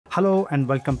Hello and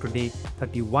welcome to day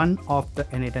 31 of the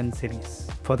N8N series.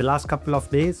 For the last couple of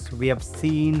days, we have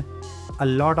seen a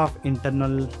lot of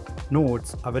internal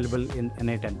nodes available in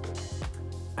N8N.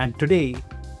 And today,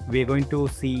 we are going to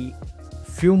see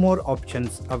few more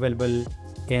options available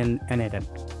in N8N.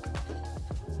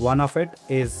 One of it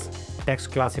is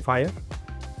text classifier,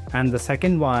 and the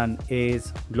second one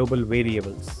is global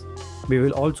variables. We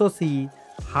will also see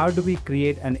how do we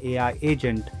create an AI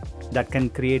agent that can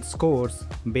create scores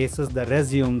basis the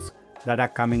resumes that are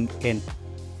coming in.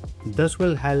 This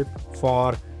will help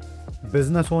for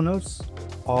business owners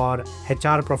or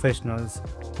HR professionals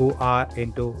who are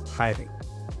into hiring.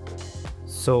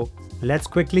 So let's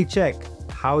quickly check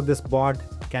how this bot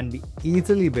can be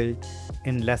easily built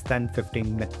in less than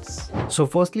 15 minutes. So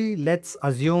firstly, let's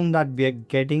assume that we are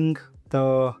getting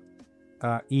the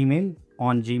email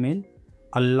on Gmail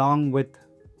along with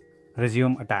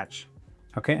resume attached.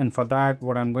 Okay, and for that,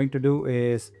 what I'm going to do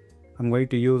is I'm going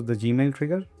to use the Gmail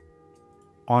trigger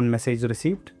on message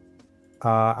received.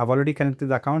 I've already connected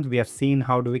the account. We have seen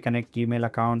how do we connect Gmail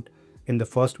account in the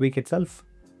first week itself.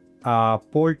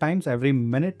 Poll times every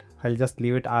minute. I'll just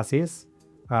leave it as is.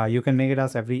 You can make it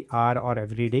as every hour or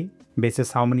every day,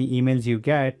 basis how many emails you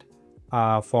get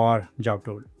for job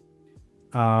role.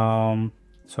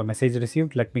 So message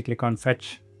received. Let me click on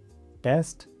fetch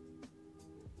test.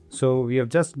 So we have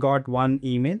just got one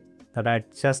email that I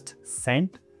just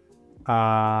sent.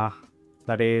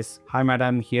 That is, hi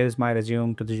madam, here's my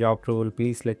resume to the job role.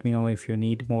 Please let me know if you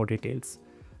need more details.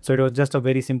 So it was just a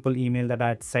very simple email that I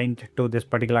had sent to this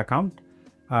particular account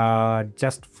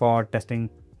just for testing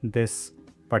this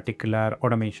particular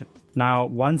automation. Now,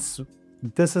 once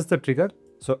this is the trigger,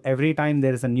 so every time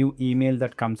there is a new email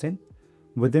that comes in,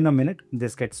 within a minute,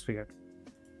 this gets triggered.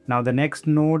 Now, the next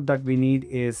node that we need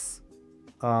is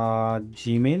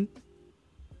Gmail,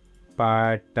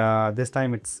 but this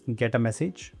time it's get a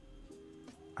message.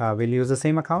 We'll use the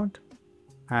same account,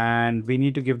 and we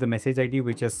need to give the message ID,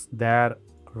 which is there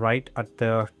right at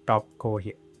the top over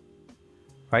here,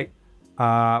 right?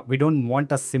 We don't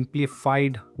want a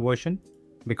simplified version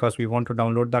because we want to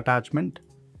download the attachment,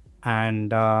 and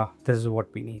this is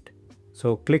what we need.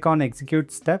 So click on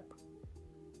execute step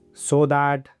so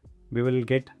that we will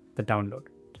get the download.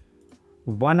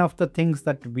 One of the things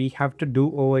that we have to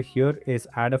do over here is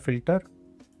add a filter,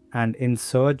 and in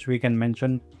search we can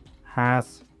mention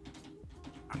has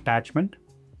attachment,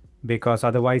 because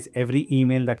otherwise every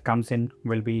email that comes in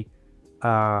will be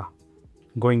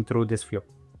going through this view.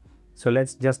 So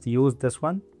let's just use this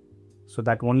one so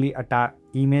that only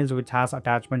emails which has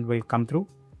attachment will come through,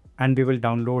 and we will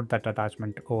download that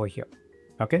attachment over here.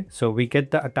 Okay, so we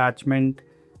get the attachment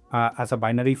as a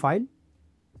binary file.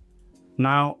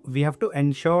 Now we have to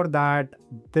ensure that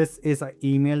this is an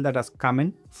email that has come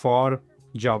in for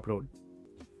job role,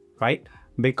 right?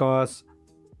 Because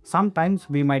sometimes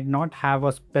we might not have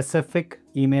a specific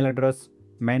email address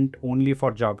meant only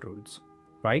for job roles,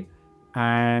 right?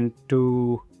 And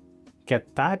to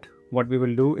get that, what we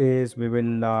will do is we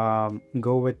will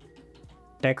go with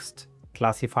text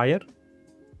classifier,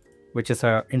 which is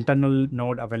an internal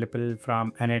node available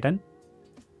from N8N.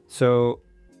 So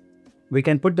we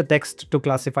can put the text to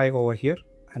classify over here,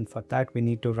 and for that we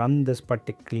need to run this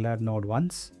particular node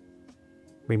once.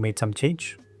 We made some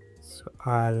change, so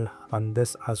I'll run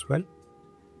this as well.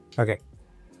 Okay,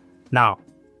 now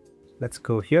let's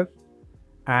go here,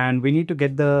 and we need to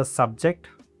get the subject,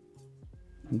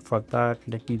 and for that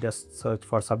let me just search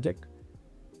for subject,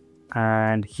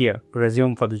 and here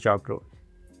resume for the job role,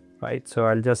 right? So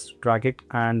I'll just drag it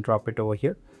and drop it over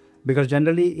here, because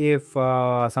generally if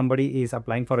somebody is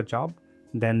applying for a job,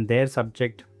 then their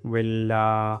subject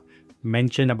will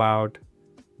mention about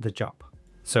the job.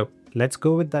 So let's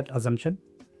go with that assumption,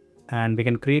 and we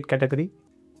can create category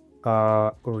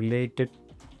related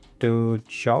to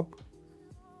job.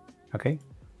 Okay,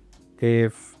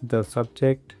 if the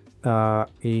subject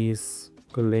is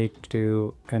related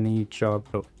to any job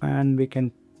role, and we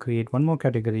can create one more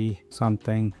category,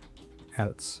 something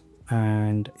else.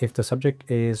 And if the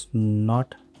subject is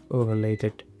not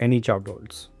related any job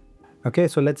roles. Okay,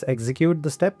 so let's execute the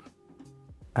step,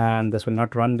 and this will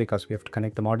not run because we have to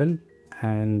connect the model.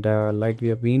 And like we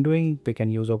have been doing, we can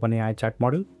use OpenAI chat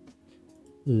model.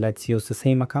 Let's use the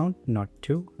same account, not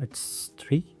 2, it's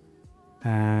 3.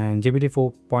 And GPT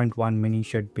 4.1 mini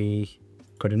should be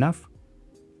good enough.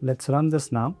 Let's run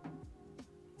this now.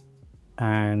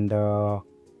 And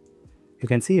you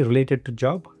can see related to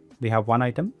job, we have one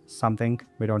item, something,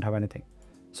 we don't have anything.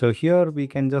 So here we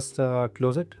can just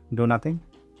close it, do nothing,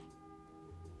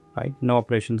 right? No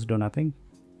operations, do nothing.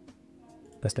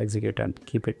 Just execute and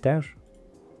keep it there.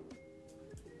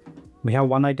 We have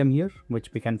one item here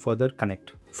which we can further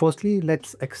connect. Firstly,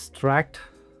 let's extract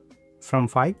from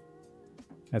file.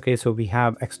 Okay, so we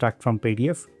have extract from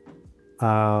PDF.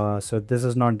 So this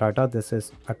is not data, this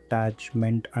is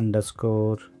attachment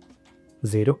underscore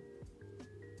 0.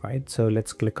 Right, so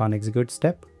let's click on execute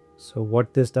step. So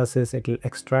what this does is it will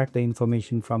extract the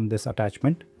information from this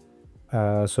attachment.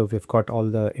 So we've got all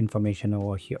the information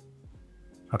over here.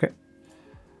 Okay,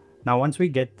 now once we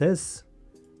get this,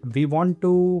 we want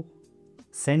to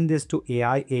send this to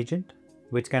AI agent,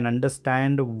 which can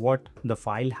understand what the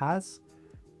file has,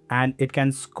 and it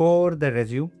can score the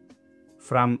resume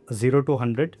from 0 to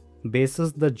 100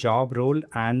 basis the job role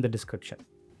and the description.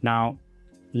 Now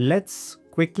let's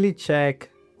quickly check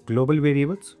global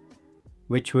variables,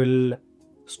 which will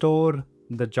store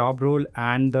the job role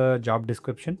and the job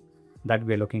description that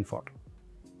we're looking for.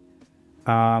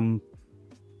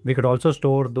 We could also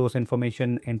store those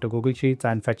information into Google Sheets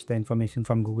and fetch the information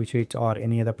from Google Sheets or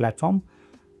any other platform.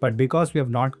 But because we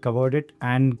have not covered it,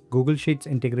 and Google Sheets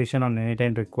integration on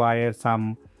N8N requires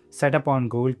some setup on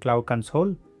Google Cloud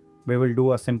Console, we will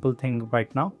do a simple thing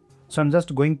right now. So I'm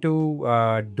just going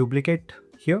to duplicate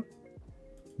here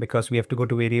because we have to go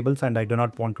to variables and I do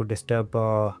not want to disturb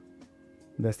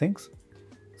these things.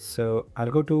 So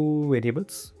I'll go to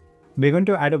variables. We're going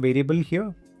to add a variable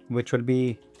here, which will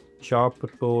be job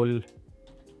role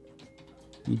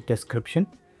description.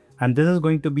 And this is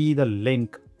going to be the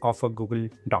link of a Google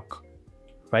Doc,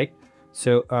 right?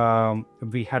 So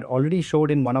we had already showed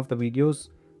in one of the videos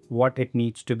what it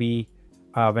needs to be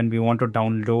when we want to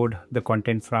download the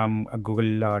content from a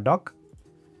Google Doc.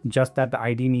 Just that the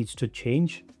ID needs to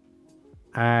change.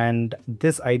 And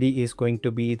this ID is going to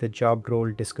be the job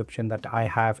role description that I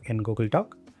have in Google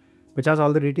Doc, which has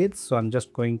all the details. So I'm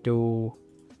just going to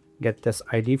get this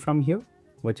ID from here,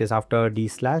 which is after d/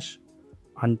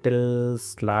 until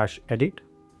 /edit.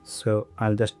 So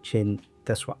I'll just change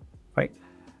this one, right?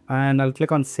 And I'll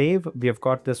click on save. We have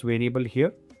got this variable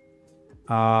here.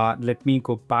 Let me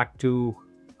go back to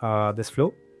this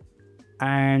flow.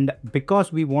 And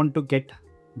because we want to get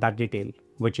that detail,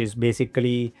 which is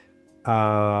basically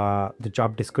the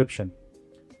job description,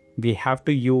 we have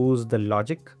to use the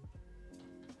logic,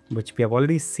 which we have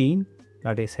already seen,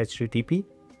 that is HTTP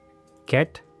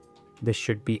get. This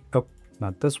should be, oh,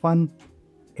 not this one.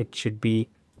 It should be,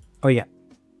 oh yeah,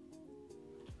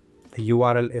 the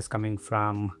URL is coming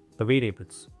from the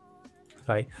variables,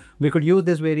 right? We could use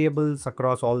these variables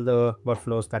across all the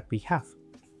workflows that we have.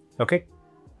 Okay.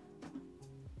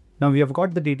 Now we have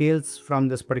got the details from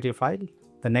this particular file.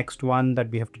 The next one that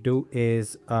we have to do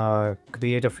is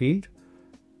create a field.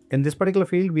 In this particular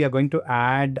field, we are going to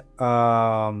add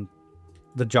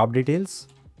the job details,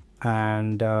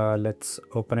 and let's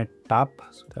open it up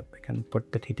so that we can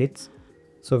put the details.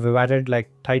 So we've added like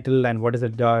title and what is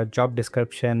the job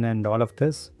description and all of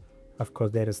this. Of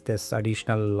course, there is this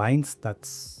additional lines.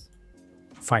 That's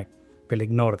fine. We'll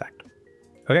ignore that.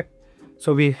 Okay.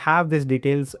 So we have these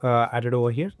details added over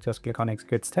here. Just click on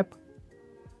execute step.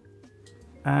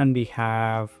 And we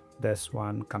have this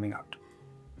one coming out.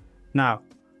 Now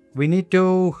we need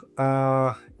to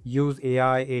use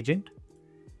AI agent.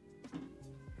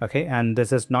 Okay. And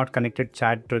this is not connected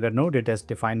chat to the node. It is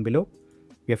defined below.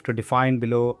 We have to define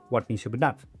below what needs to be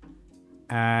done.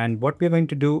 And what we're going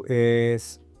to do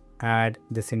is add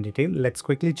this in detail. Let's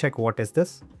quickly check what is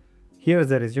this. Here is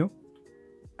the resume.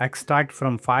 Extract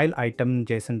from file item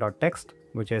JSON.text,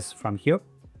 which is from here.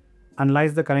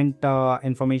 Analyze the current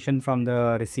information from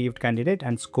the received candidate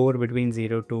and score between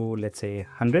 0 to, let's say,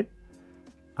 100.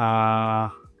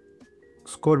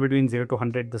 Score between 0 to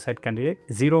 100 the said candidate.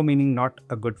 0 meaning not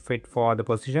a good fit for the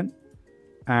position,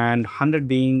 and 100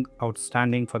 being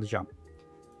outstanding for the job.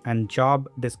 And job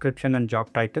description and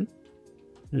job title,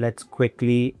 let's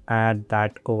quickly add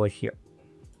that over here.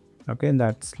 Okay,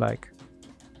 that's like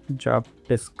job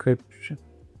description,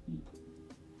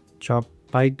 job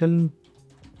title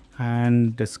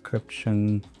and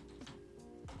description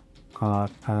are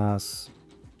as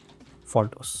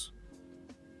follows,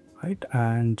 right?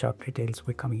 And job details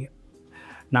will come here.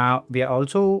 Now we are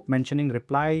also mentioning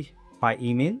reply by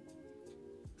email.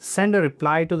 Send a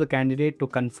reply to the candidate to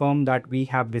confirm that we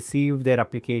have received their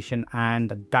application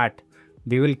and that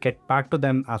we will get back to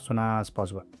them as soon as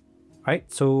possible.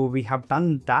 Right, so we have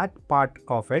done that part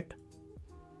of it.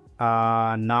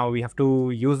 Now we have to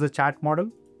use the chat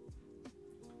model.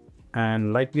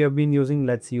 And like we have been using,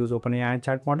 let's use OpenAI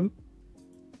chat model.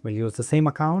 We'll use the same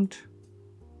account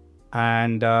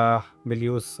and we'll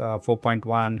use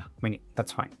 4.1 mini.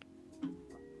 That's fine.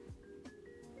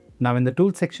 Now in the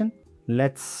tools section,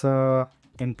 let's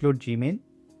include Gmail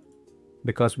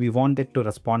because we want it to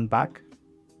respond back.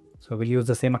 So we'll use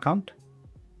the same account,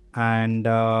 and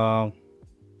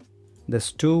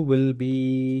this 2 will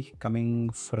be coming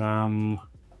from,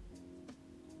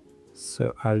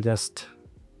 so I'll just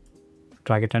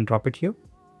drag it and drop it here.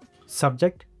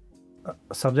 Subject,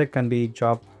 subject can be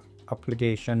job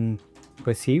application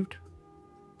received,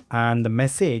 and the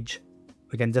message,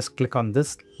 we can just click on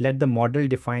this, let the model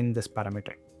define this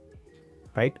parameter,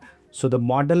 right? So the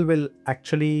model will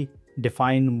actually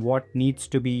define what needs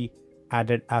to be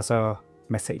added as a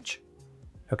message.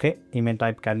 Okay, email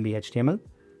type can be HTML.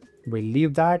 We'll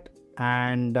leave that.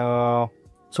 And so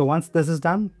once this is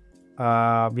done,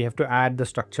 we have to add the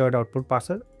structured output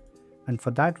parser. And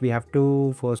for that, we have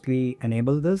to firstly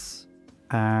enable this.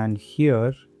 And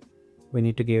here we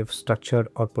need to give structured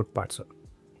output parser,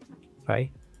 right?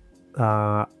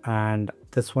 And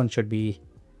this one should be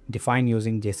defined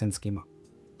using JSON schema.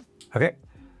 Okay,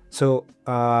 so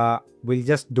we'll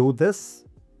just do this.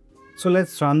 So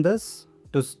let's run this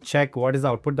to check what is the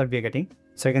output that we are getting.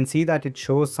 So you can see that it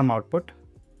shows some output.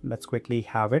 Let's quickly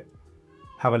have a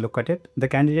look at it. The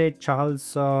candidate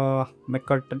Charles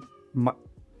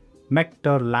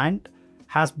McTerland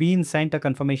has been sent a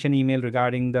confirmation email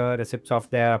regarding the receipts of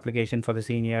their application for the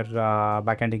senior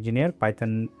backend engineer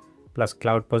Python plus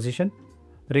cloud position.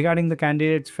 Regarding the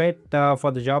candidate's fit for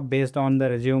the job based on the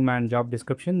resume and job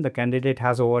description, the candidate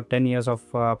has over 10 years of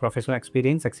professional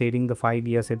experience exceeding the 5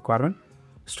 years requirement.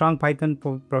 Strong Python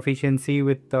proficiency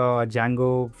with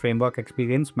Django framework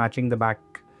experience matching the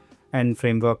back-end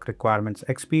framework requirements.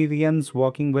 Experience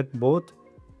working with both,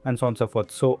 and so on and so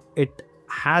forth. So it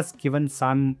has given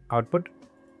some output.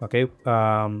 Okay,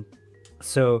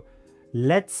 so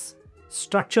let's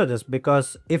structure this,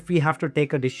 because if we have to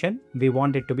take a decision, we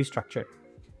want it to be structured.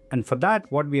 And for that,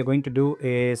 what we are going to do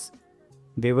is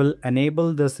we will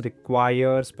enable this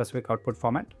require specific output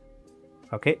format.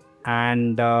 Okay,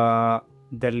 and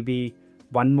there will be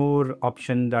one more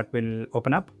option that will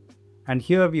open up, and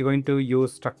here we're going to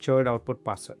use structured output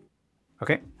parser.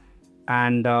 Okay,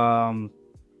 and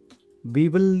we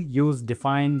will use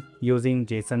define using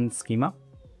JSON schema,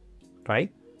 right?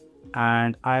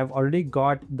 And I've already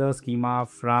got the schema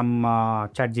from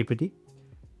ChatGPT,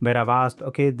 where I've asked,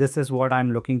 okay, this is what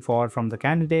I'm looking for from the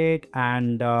candidate,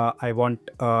 and I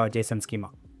want a JSON schema,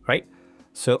 right?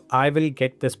 So I will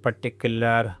get this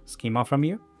particular schema from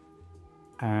you,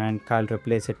 and I'll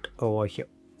replace it over here,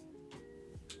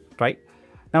 right?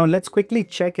 Now let's quickly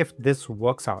check if this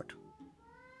works out.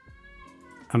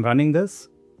 I'm running this.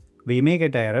 We may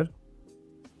get an error.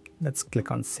 Let's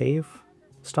click on save,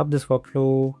 stop this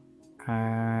workflow,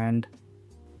 and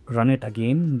run it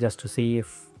again just to see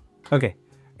if, okay,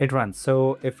 it runs.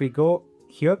 So if we go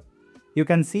here, you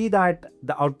can see that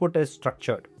the output is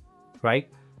structured, right?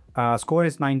 Score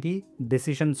is 90,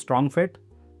 decision strong fit.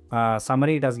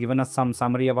 Summary, it has given us some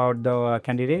summary about the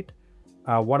candidate.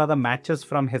 What are the matches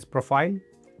from his profile?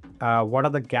 What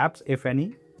are the gaps, if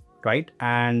any, right?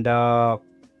 And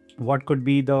what could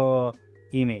be the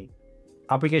email?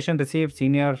 Application received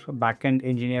senior backend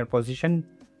engineer position.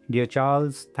 Dear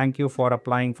Charles, thank you for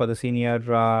applying for the senior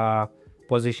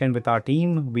position with our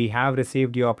team. We have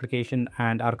received your application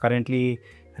and are currently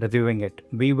reviewing it.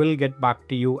 We will get back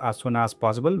to you as soon as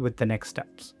possible with the next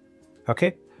steps.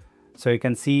 Okay, so you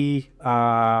can see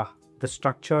the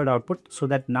structured output, so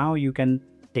that now you can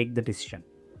take the decision,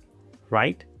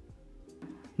 right?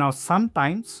 Now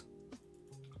sometimes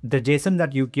the JSON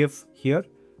that you give here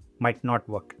might not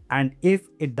work, and if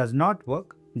it does not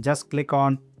work, just click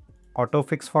on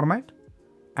autofix format,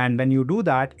 and when you do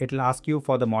that, it will ask you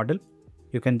for the model.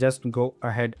 You can just go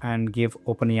ahead and give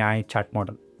OpenAI chat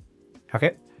model.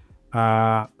 Okay,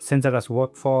 since it has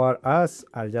worked for us,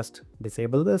 I'll just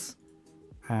disable this,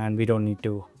 and we don't need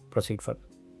to proceed further.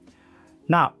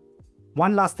 Now,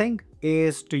 one last thing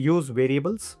is to use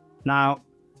variables. Now,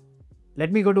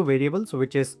 let me go to variables,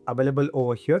 which is available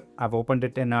over here. I've opened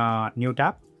it in a new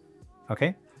tab.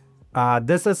 Okay,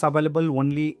 this is available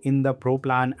only in the Pro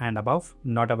plan and above,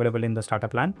 not available in the starter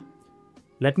plan.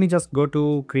 Let me just go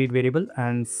to create variable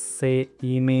and say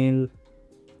email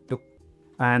to,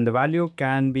 and the value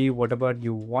can be whatever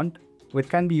you want. It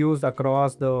can be used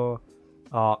across the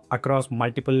across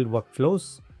multiple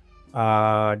workflows.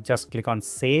 Just click on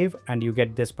save, and you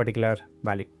get this particular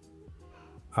value.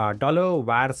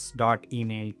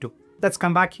 $vars.email to. Let's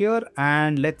come back here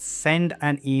and let's send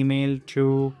an email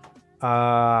to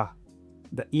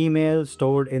the email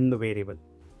stored in the variable.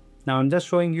 Now I'm just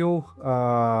showing you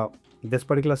this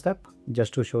particular step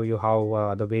just to show you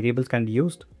how the variables can be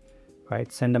used,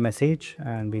 right? Send a message,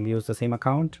 and we'll use the same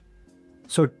account.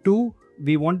 So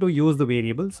we want to use the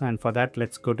variables, and for that,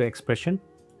 let's go to expression,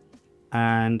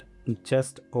 and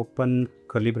just open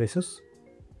curly braces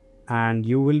and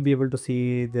you will be able to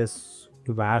see this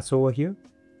vars over here.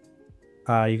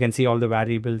 You can see all the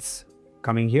variables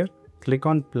coming here. Click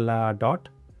on dot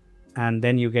and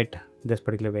then you get this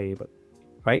particular variable,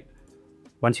 right?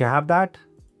 Once you have that,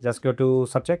 just go to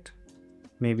subject,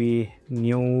 maybe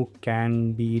new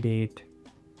candidate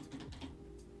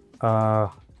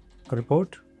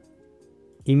report.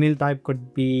 Email type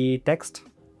could be text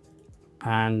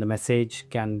and the message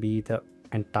can be the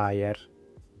entire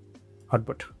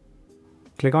output.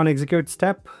 Click on execute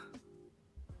step.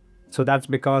 So that's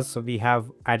because we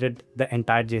have added the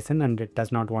entire JSON and it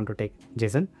does not want to take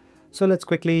JSON. So let's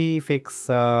quickly fix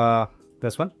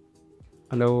this one.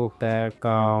 Hello there,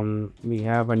 we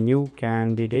have a new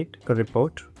candidate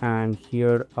report and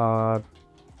here are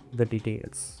the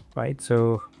details, right?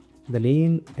 So the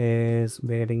name is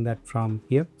getting that from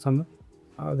here somewhere.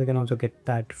 They can also get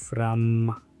that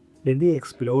from, did we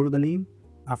explore the name?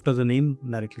 After the name,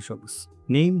 directly show this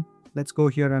name. Let's go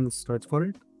here and search for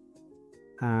it.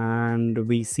 And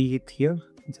we see it here,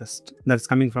 just that's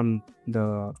coming from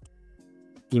the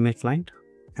email client.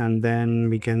 And then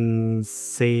we can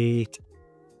say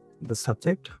the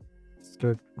subject,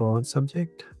 start on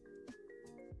subject,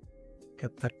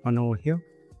 get that one over here.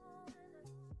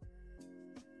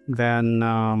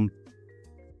 Then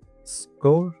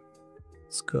score,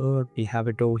 we have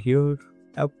it over here.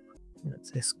 Up,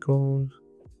 let's say score,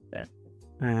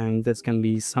 and this can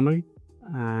be summary,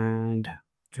 and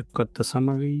you've got the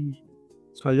summary.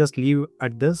 So I'll just leave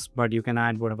at this, but you can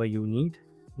add whatever you need.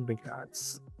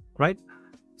 Regards, right?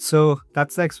 So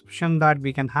that's the expression that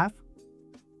we can have.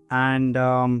 And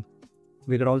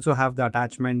we could also have the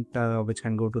attachment which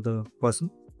can go to the person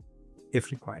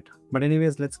if required. But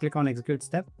anyways, let's click on execute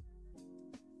step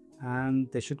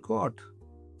and they should go out.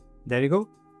 There you go.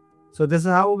 So this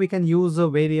is how we can use a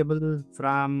variable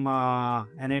from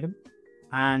N8N,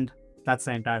 and that's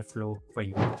the entire flow for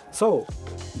you. So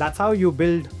that's how you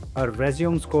build a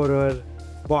resume scorer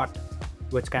bot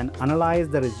which can analyze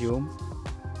the resume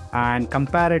and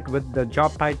compare it with the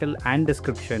job title and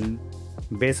description,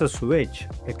 basis which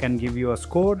it can give you a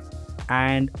score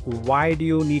and why do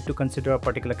you need to consider a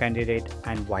particular candidate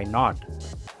and why not.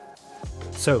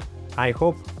 So I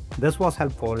hope this was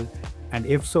helpful, and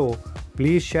if so,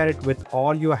 please share it with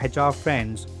all your HR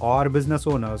friends or business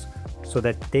owners so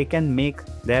that they can make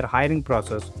their hiring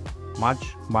process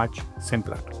much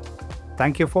simpler.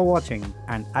 Thank you for watching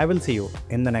and I will see you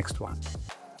in the next one.